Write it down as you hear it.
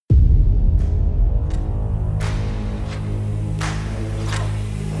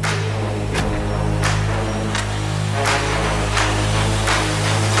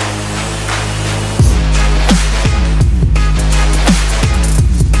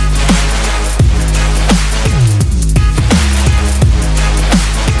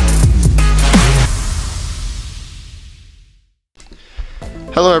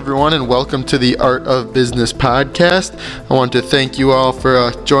Hello everyone and welcome to the Art of Business podcast. I want to thank you all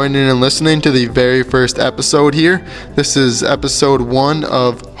for joining and listening to the very first episode here. This is episode 1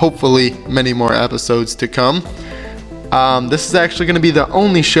 of hopefully many more episodes to come. This is actually going to be the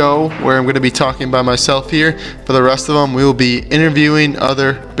only show where I'm going to be talking by myself here. For the rest of them, we will be interviewing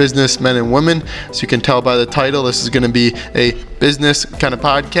other businessmen and women. So you can tell by the title, this is going to be a business kind of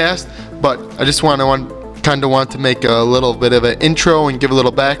podcast. But I just want to make a little bit of an intro and give a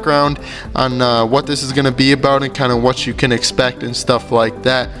little background on what this is going to be about and kind of what you can expect and stuff like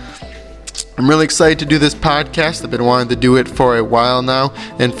that. I'm really excited to do this podcast. I've been wanting to do it for a while now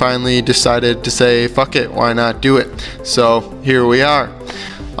and finally decided to say, fuck it, why not do it? So here we are.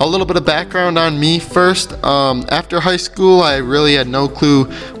 A little bit of background on me first. After high school, I really had no clue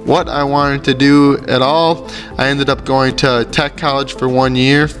what I wanted to do at all. I ended up going to tech college for 1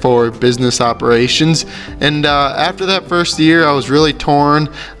 year for business operations. And after that first year, I was really torn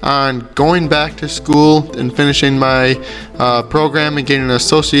on going back to school and finishing my program and getting an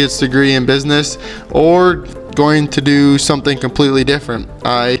associate's degree in business, or going to do something completely different.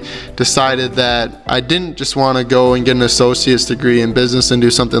 I decided that I didn't just want to go and get an associate's degree in business and do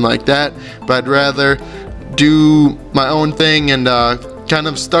something like that, but I'd rather do my own thing and kind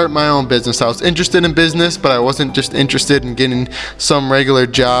of start my own business. I was interested in business, but I wasn't just interested in getting some regular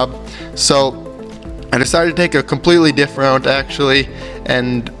job. So I decided to take a completely different route actually,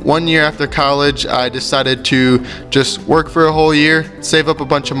 and 1 year after college I decided to just work for a whole year, save up a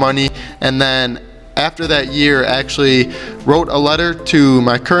bunch of money, and then after that year, I actually wrote a letter to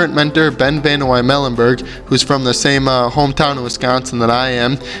my current mentor, Ben Van Wy-Mellenberg, who's from the same hometown in Wisconsin that I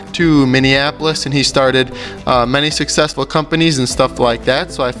am, to Minneapolis, and he started many successful companies and stuff like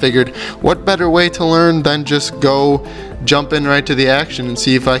that. So I figured, what better way to learn than just go jump in right to the action and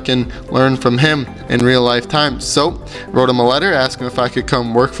see if I can learn from him in real life time. So wrote him a letter, asked him if I could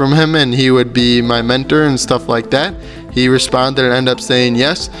come work from him and he would be my mentor and stuff like that. He responded and ended up saying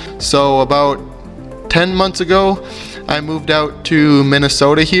yes. So about 10 months ago, I moved out to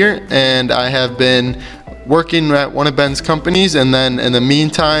Minnesota here, and I have been working at one of Ben's companies, and then in the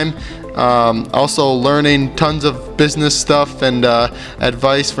meantime, also learning tons of business stuff and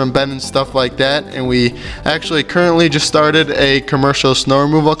advice from Ben and stuff like that. And we actually currently just started a commercial snow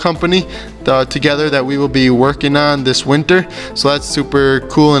removal company together that we will be working on this winter. So that's super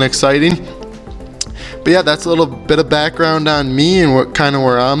cool and exciting. But yeah, that's a little bit of background on me and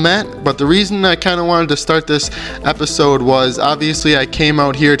where I'm at. But the reason I kind of wanted to start this episode was obviously I came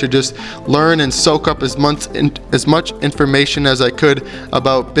out here to just learn and soak up as much information as I could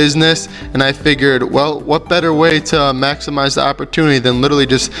about business. And I figured, well, what better way to maximize the opportunity than literally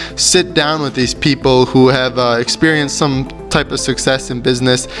just sit down with these people who have experienced some type of success in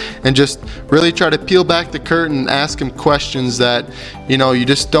business and just really try to peel back the curtain and ask them questions that you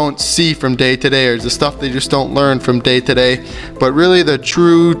just don't see from day to day, or the stuff they just don't learn from day to day, but really the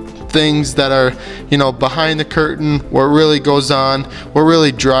true things that are behind the curtain, what really goes on, what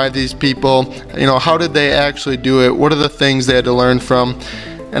really drive these people, how did they actually do it, what are the things they had to learn from.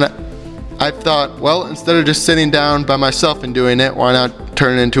 And I thought, well, instead of just sitting down by myself and doing it, why not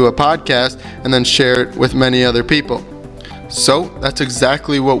turn it into a podcast and then share it with many other people? So that's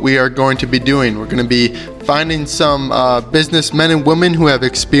exactly what we are going to be doing. We're going to be finding some businessmen and women who have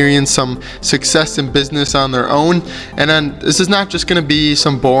experienced some success in business on their own. And then this is not just going to be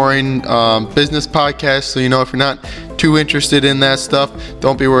some boring business podcast. So, if you're not too interested in that stuff,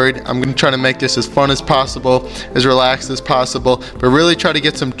 don't be worried. I'm going to try to make this as fun as possible, as relaxed as possible, but really try to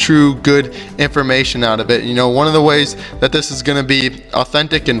get some true good information out of it. One of the ways that this is going to be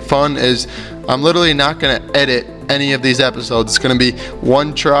authentic and fun is I'm literally not going to edit any of these episodes. It's going to be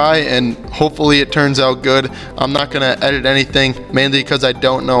one try and hopefully it turns out good. I'm not going to edit anything, mainly because I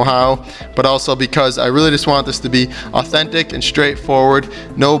don't know how, but also because I really just want this to be authentic and straightforward,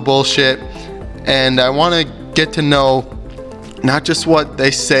 no bullshit. And I want to get to know not just what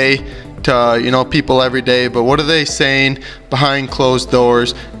they say to people every day, but what are they saying behind closed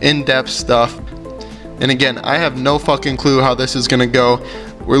doors, in-depth stuff. And again, I have no fucking clue how this is going to go.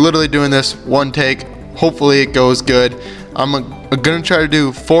 We're literally doing this one take. Hopefully it goes good. I'm going to try to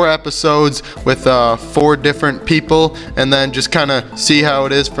do 4 episodes with 4 different people and then just kind of see how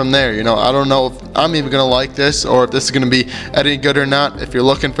it is from there. I don't know if I'm even going to like this or if this is going to be any good or not. If you're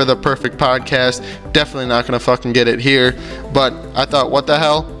looking for the perfect podcast, definitely not going to fucking get it here. But I thought, what the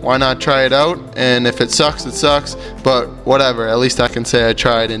hell? Why not try it out? And if it sucks, it sucks. But whatever. At least I can say I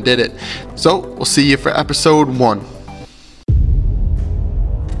tried and did it. So we'll see you for episode 1.